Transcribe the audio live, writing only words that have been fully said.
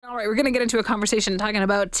right, we're going to get into a conversation talking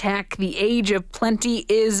about tech. The age of plenty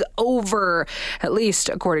is over, at least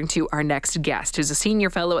according to our next guest, who's a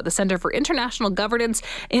senior fellow at the Center for International Governance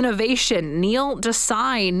Innovation, Neil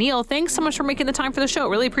Desai. Neil, thanks so much for making the time for the show.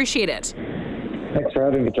 Really appreciate it. Thanks for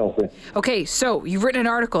having me, Chelsea. Okay, so you've written an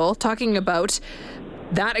article talking about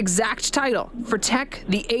that exact title. For tech,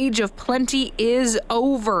 the age of plenty is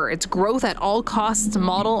over. Its growth at all costs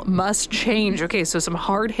model must change. Okay, so some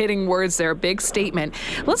hard-hitting words there, big statement.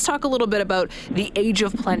 Let's talk a little bit about the age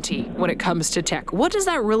of plenty when it comes to tech. What does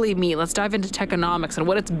that really mean? Let's dive into techonomics and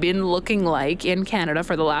what it's been looking like in Canada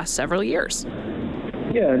for the last several years.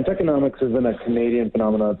 Yeah, and techonomics isn't a Canadian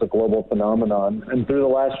phenomenon, it's a global phenomenon. And through the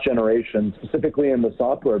last generation, specifically in the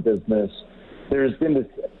software business, there's been this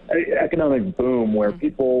economic boom where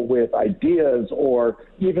people with ideas or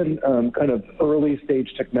even kind of early stage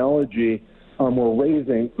technology were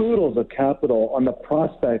raising oodles of capital on the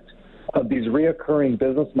prospect of these reoccurring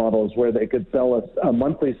business models where they could sell a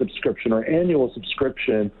monthly subscription or annual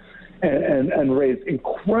subscription and raise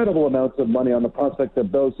incredible amounts of money on the prospect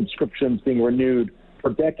of those subscriptions being renewed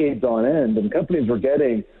for decades on end. And companies were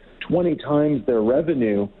getting 20 times their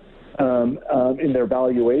revenue in their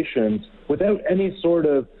valuations without any sort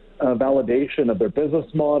of validation of their business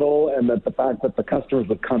model, and that the fact that the customers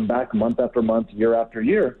would come back month after month, year after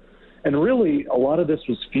year. And really, a lot of this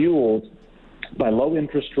was fueled by low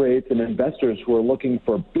interest rates and investors who were looking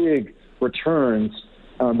for big returns.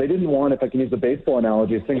 They didn't want, if I can use the baseball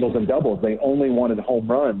analogy, singles and doubles. They only wanted home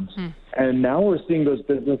runs. And now we're seeing those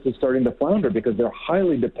businesses starting to flounder because they're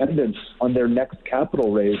highly dependent on their next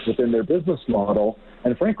capital raise within their business model.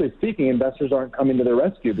 And frankly speaking, investors aren't coming to their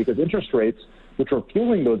rescue because interest rates, which are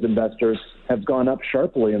fueling those investors, have gone up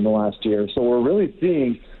sharply in the last year. So we're really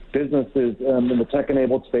seeing businesses in the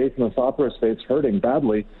tech-enabled space and the software space hurting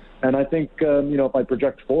badly. And I think, if I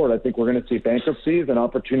project forward, I think we're going to see bankruptcies and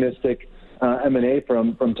opportunistic M&A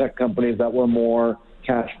from tech companies that were more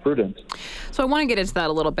cash prudent. So I want to get into that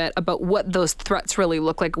a little bit about what those threats really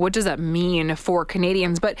look like. What does that mean for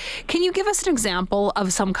Canadians? But can you give us an example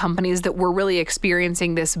of some companies that were really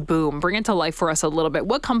experiencing this boom? Bring it to life for us a little bit.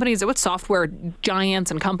 What companies, what software giants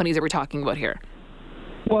and companies are we talking about here?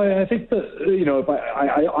 Well, I think that,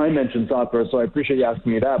 if I mentioned software, so I appreciate you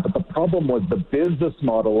asking me that, but the problem was the business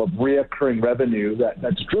model of reoccurring revenue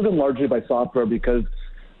that's driven largely by software because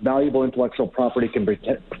valuable intellectual property can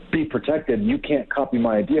be protected. You can't copy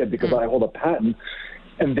my idea because I hold a patent,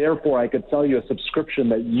 and therefore I could sell you a subscription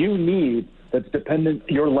that you need that's dependent,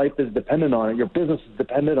 your life is dependent on it, your business is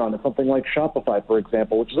dependent on it, something like Shopify, for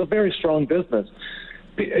example, which is a very strong business.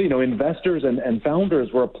 Investors and founders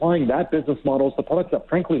were applying that business model to products that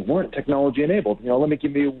frankly weren't technology enabled. Let me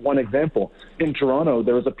give you one example. In Toronto,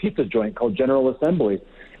 there was a pizza joint called General Assembly,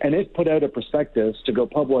 and it put out a prospectus to go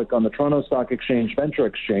public on the Toronto Stock Exchange Venture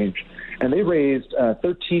Exchange, and they raised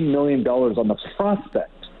 $13 million on the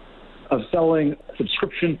prospect of selling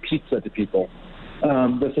subscription pizza to people.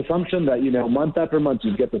 This assumption that, month after month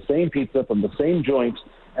you'd get the same pizza from the same joint,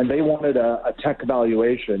 and they wanted a tech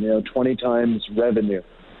valuation, 20 times revenue,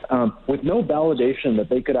 with no validation that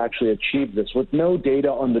they could actually achieve this, with no data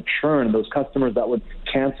on the churn, those customers that would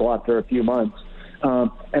cancel after a few months.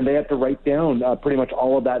 And they had to write down pretty much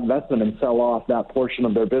all of that investment and sell off that portion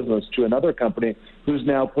of their business to another company who's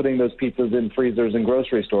now putting those pizzas in freezers in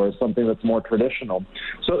grocery stores, something that's more traditional.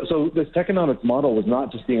 So this techonomics model was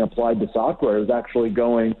not just being applied to software. It was actually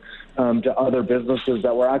going to other businesses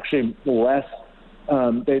that were actually less,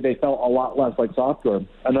 they felt a lot less like software.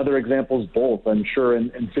 Another example is Bolt. I'm sure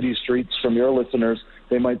in city streets from your listeners,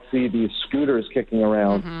 they might see these scooters kicking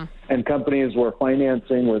around, and companies were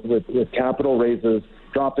financing with capital raises,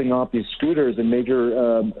 dropping off these scooters in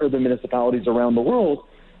major urban municipalities around the world,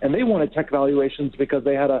 and they wanted tech valuations because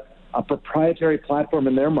they had a proprietary platform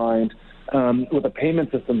in their mind with a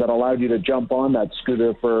payment system that allowed you to jump on that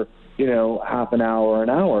scooter for half an hour or an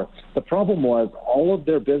hour. The problem was all of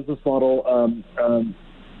their business model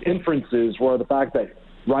inferences were the fact that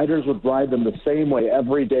riders would ride them the same way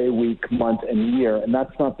every day, week, month, and year, and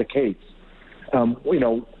that's not the case.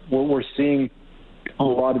 We're seeing a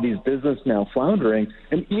lot of these business now floundering,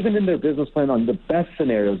 and even in their business plan on the best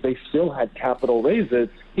scenarios, they still had capital raises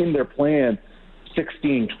in their plan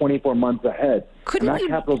 16, 24 months ahead. And that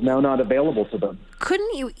capital is now not available to them.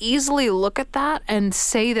 Couldn't you easily look at that and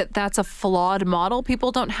say that that's a flawed model?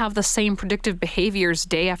 People don't have the same predictive behaviors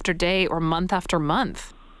day after day or month after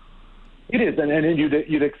month. It is, and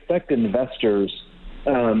you'd expect investors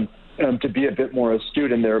to be a bit more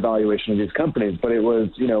astute in their evaluation of these companies, but it was,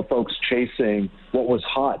 folks chasing what was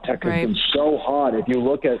hot. Tech has been so hot. If you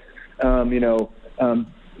look at,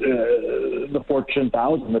 the Fortune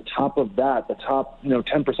 1000. The top of that, the top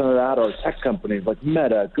 10% of that are tech companies like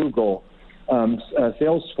Meta, Google,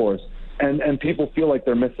 Salesforce. And people feel like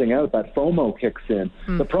they're missing out. That FOMO kicks in.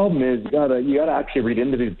 The problem is you gotta actually read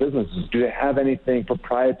into these businesses. Do they have anything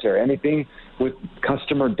proprietary, anything with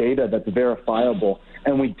customer data that's verifiable?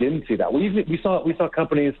 And we didn't see that. We saw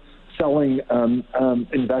companies selling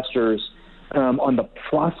investors on the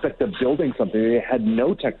prospect of building something. They had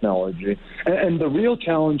no technology. And the real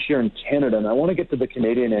challenge here in Canada, and I want to get to the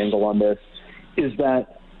Canadian angle on this, is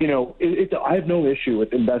that I have no issue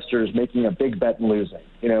with investors making a big bet and losing.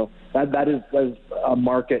 That is a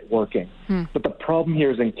market working. But the problem here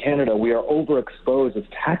is in Canada, we are overexposed as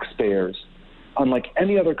taxpayers, unlike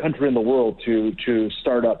any other country in the world, to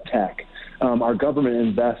startup tech. Our government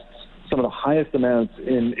invests some of the highest amounts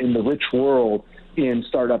in the rich world in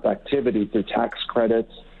startup activity through tax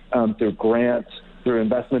credits, through grants, through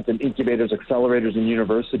investments in incubators, accelerators, and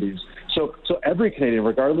universities. So every Canadian,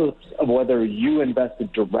 regardless of whether you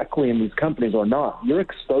invested directly in these companies or not, you're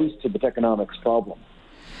exposed to the economics problem.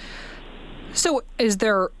 So is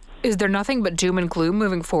there nothing but doom and gloom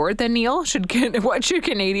moving forward then, Neil? What should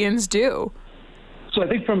Canadians do? So I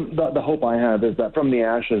think from the hope I have is that from the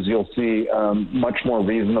ashes, you'll see much more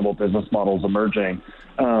reasonable business models emerging.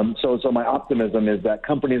 So my optimism is that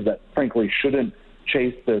companies that frankly shouldn't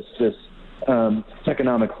chase this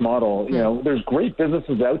economics model, there's great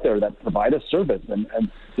businesses out there that provide a service and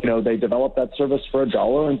they develop that service for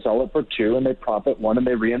 $1 and sell it for $2 and they profit $1 and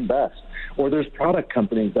they reinvest. Or there's product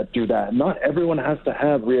companies that do that. Not everyone has to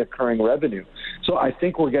have reoccurring revenue. So I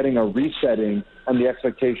think we're getting a resetting on the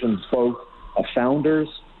expectations both of founders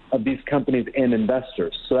of these companies and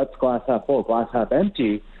investors. So that's glass half full. Glass half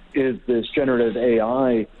empty is this generative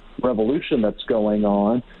AI revolution that's going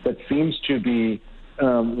on that seems to be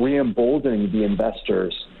re-emboldening the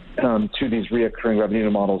investors to these reoccurring revenue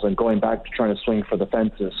models and going back to trying to swing for the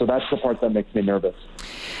fences. So that's the part that makes me nervous.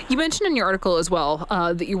 You mentioned in your article as well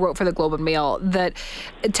that you wrote for the Globe and Mail that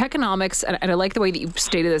techonomics, and I like the way that you've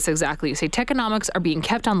stated this exactly, you say techonomics are being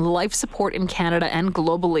kept on life support in Canada and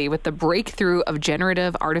globally with the breakthrough of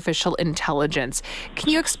generative artificial intelligence. Can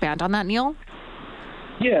you expand on that, Neil?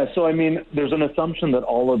 Yeah, so I mean, there's an assumption that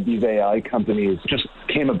all of these AI companies just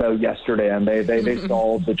came about yesterday and they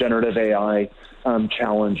solved the generative AI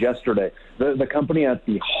challenge yesterday. The company at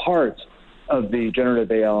the heart of the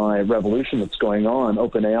generative AI revolution that's going on,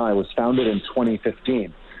 OpenAI, was founded in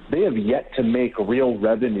 2015. They have yet to make real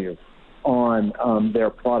revenue on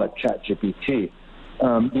their product, ChatGPT.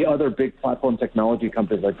 The other big platform technology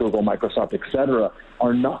companies like Google, Microsoft, et cetera,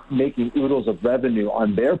 are not making oodles of revenue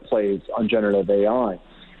on their plays on generative AI.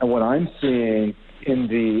 And what I'm seeing in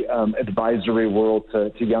the advisory world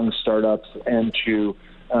to young startups and to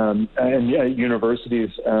universities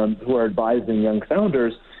who are advising young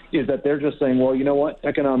founders is that they're just saying, well, you know what,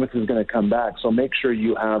 economics is going to come back, so make sure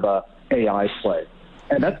you have a AI play.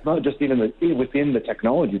 And that's not just even within the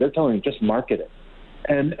technology. They're telling you, just market it.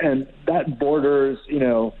 And that borders,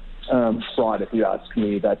 fraud, if you ask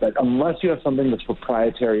me, that unless you have something that's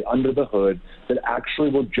proprietary under the hood that actually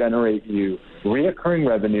will generate you reoccurring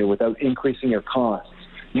revenue without increasing your costs,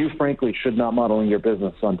 you frankly should not model your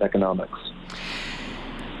business on economics.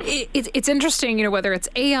 It's interesting, whether it's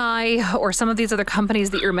AI or some of these other companies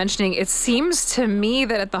that you're mentioning, it seems to me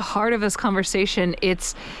that at the heart of this conversation,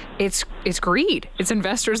 it's greed. It's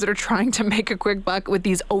investors that are trying to make a quick buck with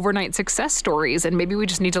these overnight success stories, and maybe we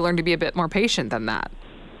just need to learn to be a bit more patient than that.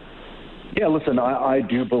 Yeah, listen, I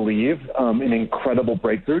do believe an incredible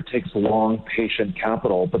breakthrough takes long, patient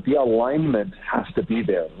capital, but the alignment has to be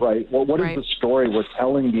there, right? Well, what is the story we're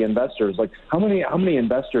telling the investors? Like, how many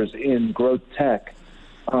investors in growth tech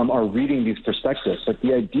are reading these perspectives? Like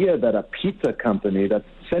the idea that a pizza company that's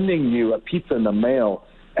sending you a pizza in the mail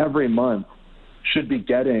every month should be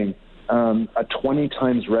getting a 20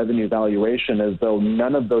 times revenue valuation as though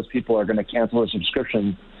none of those people are going to cancel their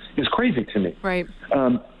subscription is crazy to me. Right.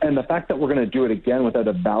 And the fact that we're going to do it again without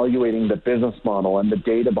evaluating the business model and the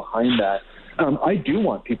data behind that, I do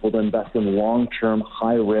want people to invest in long-term,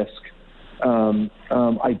 high-risk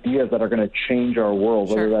ideas that are going to change our world,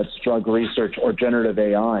 whether that's drug research or generative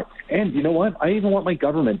AI. And you know what? I even want my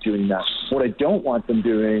government doing that. What I don't want them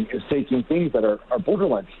doing is taking things that are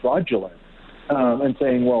borderline fraudulent and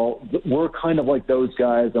saying, well, we're kind of like those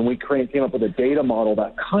guys, and we came up with a data model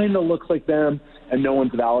that kind of looks like them, and no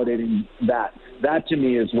one's validating that. That, to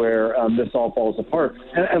me, is where this all falls apart.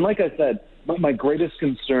 And like I said, my greatest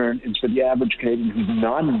concern is for the average Canadian who's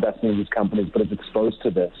not investing in these companies but is exposed to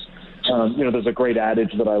this. There's a great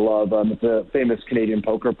adage that I love. It's a famous Canadian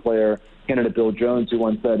poker player, Canada Bill Jones, who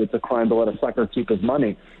once said, it's a crime to let a sucker keep his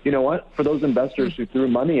money. You know what? For those investors who threw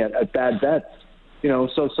money at bad bets,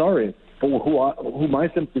 so sorry. But who my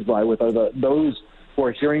sympathies lie with are those who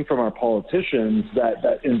are hearing from our politicians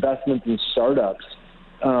that investments in startups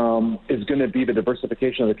is going to be the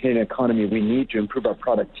diversification of the Canadian economy we need to improve our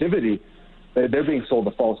productivity. They're being sold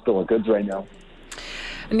a false bill of goods right now.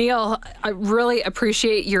 Neil, I really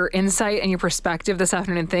appreciate your insight and your perspective this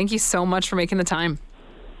afternoon. Thank you so much for making the time.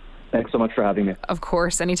 Thanks so much for having me. Of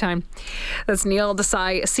course, anytime. That's Neil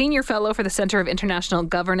Desai, Senior Fellow for the Center of International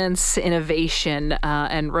Governance Innovation,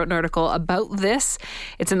 and wrote an article about this.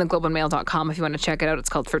 It's in theglobeandmail.com if you want to check it out. It's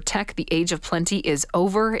called For Tech, the Age of Plenty is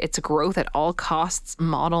Over. Its growth at all costs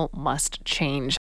model must change.